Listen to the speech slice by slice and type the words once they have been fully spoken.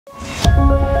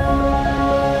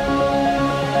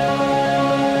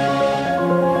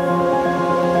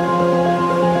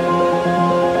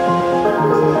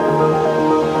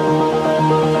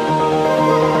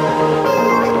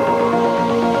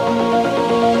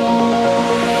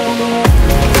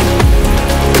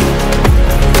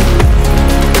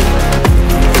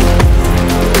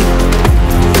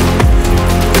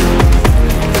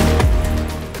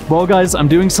Well guys, I'm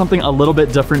doing something a little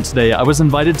bit different today. I was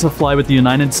invited to fly with the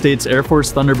United States Air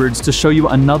Force Thunderbirds to show you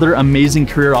another amazing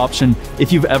career option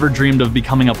if you've ever dreamed of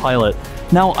becoming a pilot.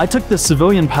 Now, I took the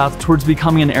civilian path towards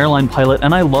becoming an airline pilot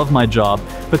and I love my job,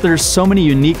 but there's so many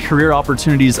unique career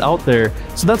opportunities out there,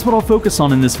 so that's what I'll focus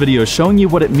on in this video, showing you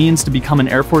what it means to become an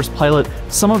Air Force pilot,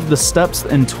 some of the steps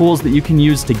and tools that you can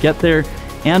use to get there,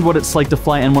 and what it's like to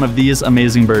fly in one of these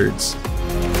amazing birds.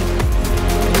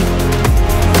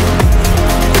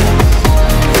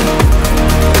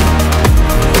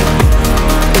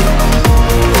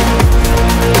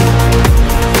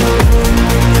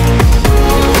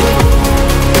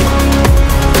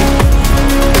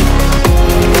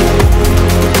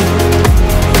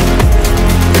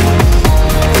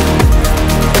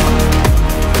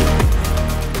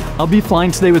 I'll be flying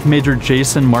today with Major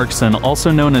Jason Markson, also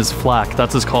known as Flak,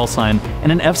 that's his call sign,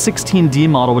 and an F-16D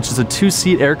model, which is a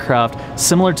two-seat aircraft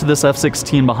similar to this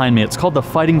F-16 behind me. It's called the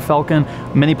Fighting Falcon.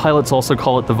 Many pilots also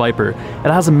call it the Viper.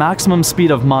 It has a maximum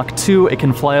speed of Mach 2. It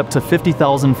can fly up to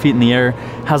 50,000 feet in the air,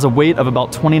 has a weight of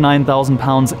about 29,000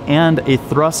 pounds, and a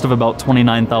thrust of about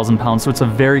 29,000 pounds, so it's a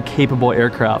very capable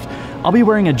aircraft. I'll be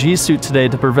wearing a G-suit today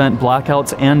to prevent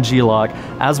blackouts and G-lock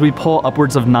as we pull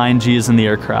upwards of 9 Gs in the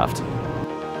aircraft.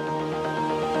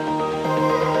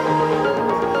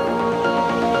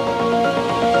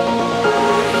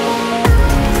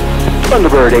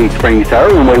 Thunderbird 8 Springs Tower,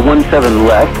 runway 17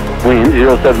 left, wind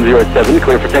 0707,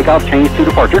 clear for takeoff, change to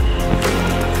departure.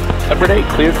 Thunderbird 8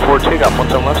 cleared for takeoff,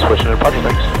 17 left, switching to departure,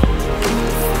 thanks.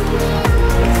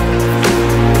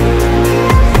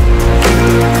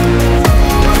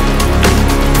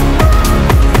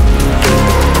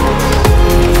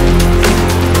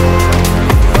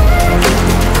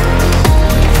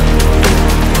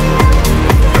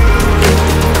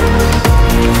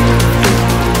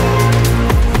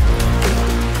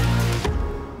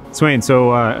 Swayne,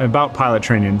 so about pilot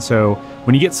training. So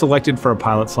when you get selected for a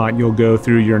pilot slot, you'll go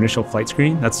through your initial flight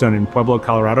screen. That's done in Pueblo,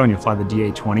 Colorado, and you'll fly the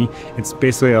DA-20. It's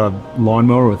basically a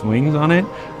lawnmower with wings on it,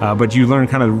 but you learn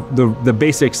kind of the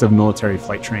basics of military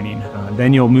flight training.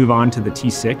 Then you'll move on to the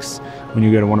T6 when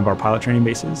you go to one of our pilot training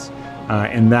bases.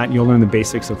 And that you'll learn the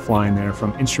basics of flying there,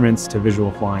 from instruments to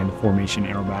visual flying to formation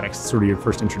aerobatics. It's sort of your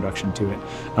first introduction to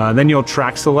it. Then you'll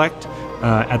track select.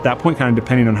 At that point, kind of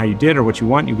depending on how you did or what you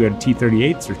want, you go to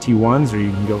T-38s or T-1s, or you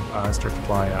can go start to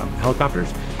fly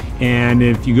helicopters. And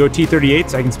if you go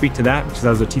T-38s, I can speak to that because I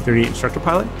was a T-38 instructor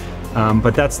pilot.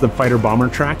 But that's the fighter bomber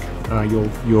track.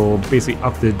 You'll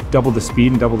basically double the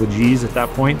speed and double the Gs at that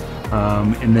point.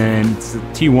 And then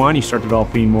T1, you start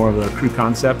developing more of a crew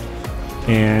concept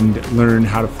and learn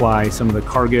how to fly some of the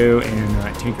cargo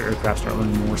and tanker aircraft, start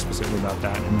learning more specifically about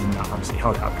that, and then obviously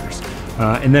helicopters.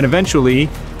 And then eventually,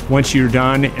 once you're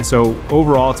done, and so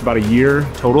overall it's about a year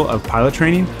total of pilot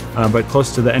training, but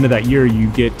close to the end of that year, you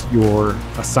get your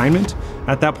assignment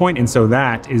at that point, and so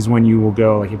that is when you will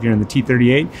go, like if you're in the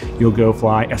T-38, you'll go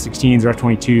fly F-16s or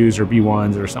F-22s or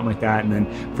B-1s or something like that, and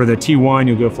then for the T-1,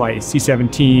 you'll go fly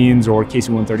C-17s or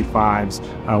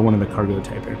KC-135s, one of the cargo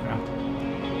type aircraft.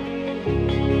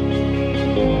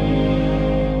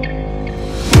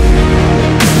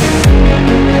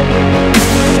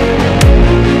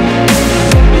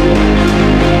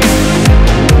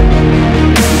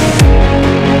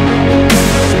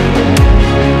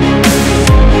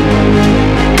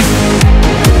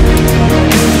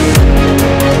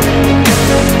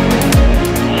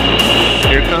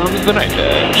 Here comes the night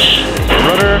dash.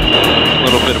 Rudder, a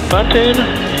little bit of button,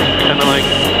 kind of like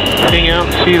hang out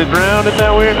and see the ground at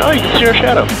that weird. Oh, you can see our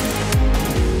shadow.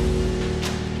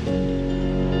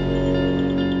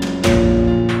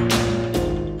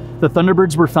 The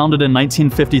Thunderbirds were founded in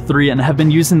 1953 and have been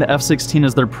using the F-16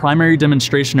 as their primary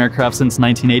demonstration aircraft since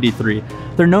 1983.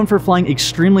 They're known for flying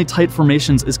extremely tight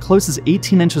formations as close as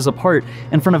 18 inches apart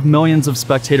in front of millions of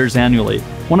spectators annually.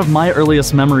 One of my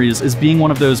earliest memories is being one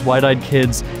of those wide-eyed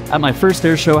kids at my first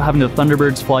air show having the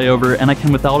Thunderbirds fly over, and I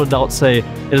can without a doubt say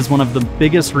it is one of the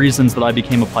biggest reasons that I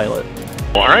became a pilot.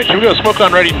 All right, here we go. Smoke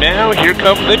on ready now. Here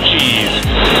come the G's.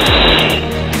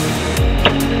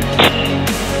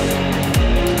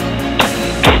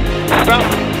 Stop,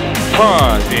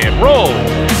 pause, and roll.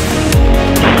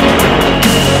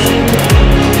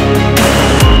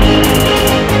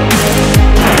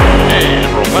 And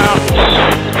roll out.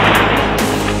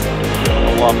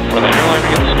 Roll off for the airline to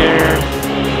get scared.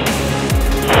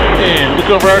 And look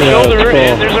over our shoulder, cool.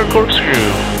 And there's our corkscrew.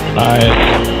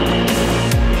 Nice.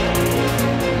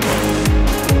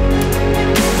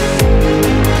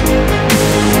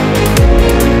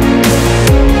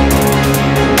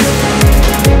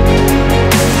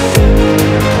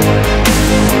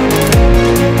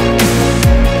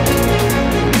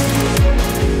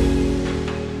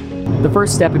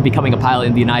 step in becoming a pilot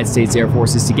in the United States Air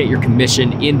Force is to get your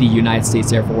commission in the United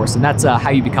States Air Force, and that's how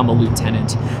you become a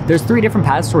lieutenant. There's 3 different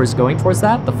paths towards going towards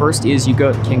that. The first is you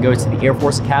can go to the Air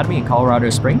Force Academy in Colorado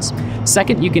Springs.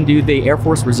 Second, you can do the Air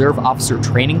Force Reserve Officer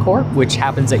Training Corps, which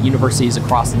happens at universities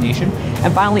across the nation.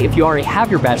 And finally, if you already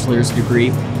have your bachelor's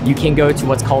degree, you can go to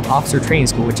what's called Officer Training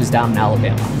School, which is down in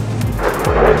Alabama.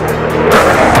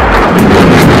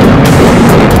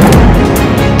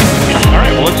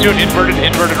 Alright, well, let's do an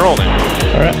inverted roll then.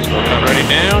 Alright. So I'm ready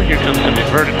now. Here comes some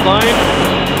inverted climb.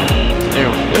 There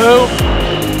we go.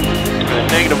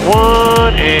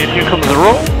 -1, and here comes the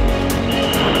roll.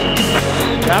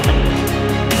 Stop.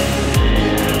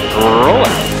 And roll out.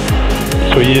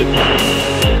 Sweet.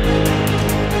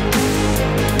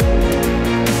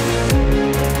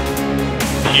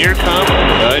 Here comes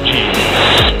the Jesus.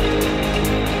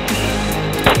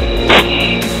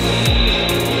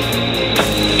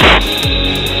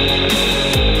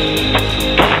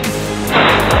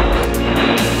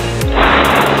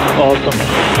 Awesome.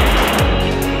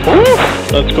 Woo!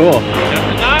 That's cool.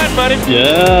 That's 9, buddy.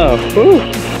 Yeah. Woo.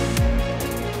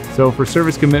 So for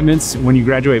service commitments, when you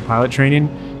graduate pilot training,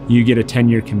 you get a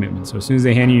 10-year commitment. So as soon as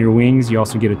they hand you your wings, you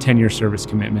also get a 10-year service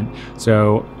commitment.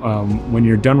 So when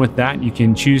you're done with that, you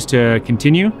can choose to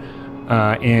continue.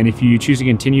 And if you choose to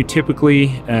continue,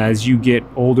 typically as you get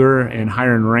older and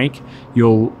higher in rank,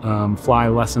 you'll fly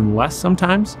less and less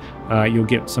sometimes. You'll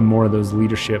get some more of those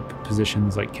leadership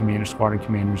positions like commander, squadron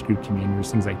commanders, group commanders,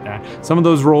 things like that. Some of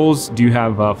those roles do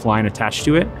have flying attached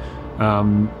to it,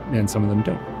 and some of them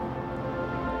don't.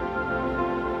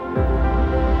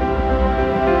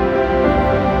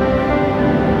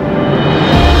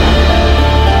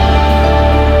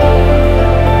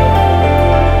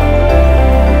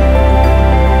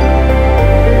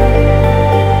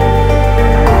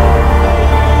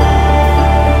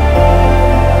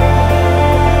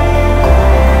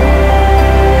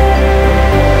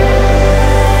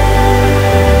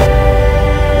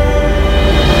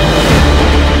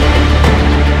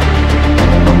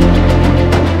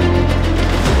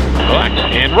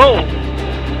 Roll.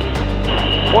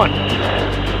 1,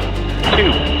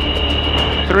 2,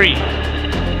 3,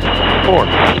 4.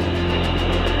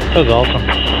 That was awesome.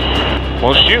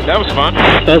 Well, shoot, that was fun.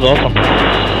 That was awesome.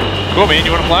 Cool, man.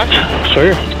 You want to fly?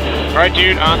 Sure. All right,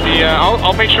 dude. On the,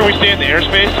 I'll make sure we stay in the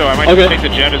airspace. So I might just take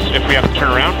the jet if we have to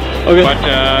turn around. Okay. But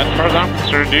as far as I'm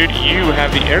concerned, dude, you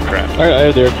have the aircraft. All right, I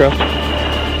have the aircraft.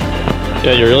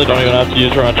 Yeah, you really don't even have to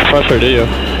use very much pressure, do you?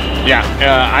 Yeah,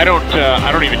 I don't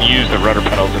even use the rudder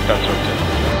pedals if that's what it is.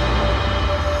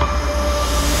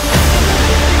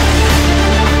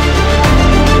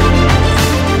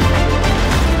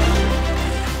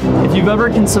 If you've ever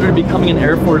considered becoming an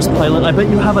Air Force pilot, I bet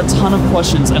you have a ton of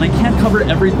questions, and I can't cover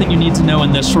everything you need to know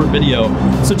in this short video.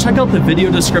 So check out the video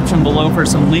description below for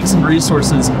some links and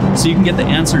resources so you can get the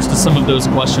answers to some of those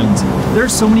questions. There are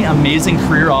so many amazing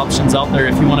career options out there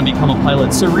if you want to become a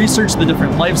pilot, so research the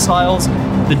different lifestyles,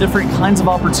 the different kinds of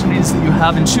opportunities that you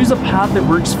have, and choose a path that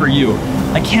works for you.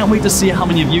 I can't wait to see how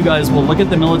many of you guys will look at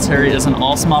the military as an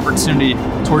awesome opportunity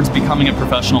towards becoming a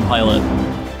professional pilot.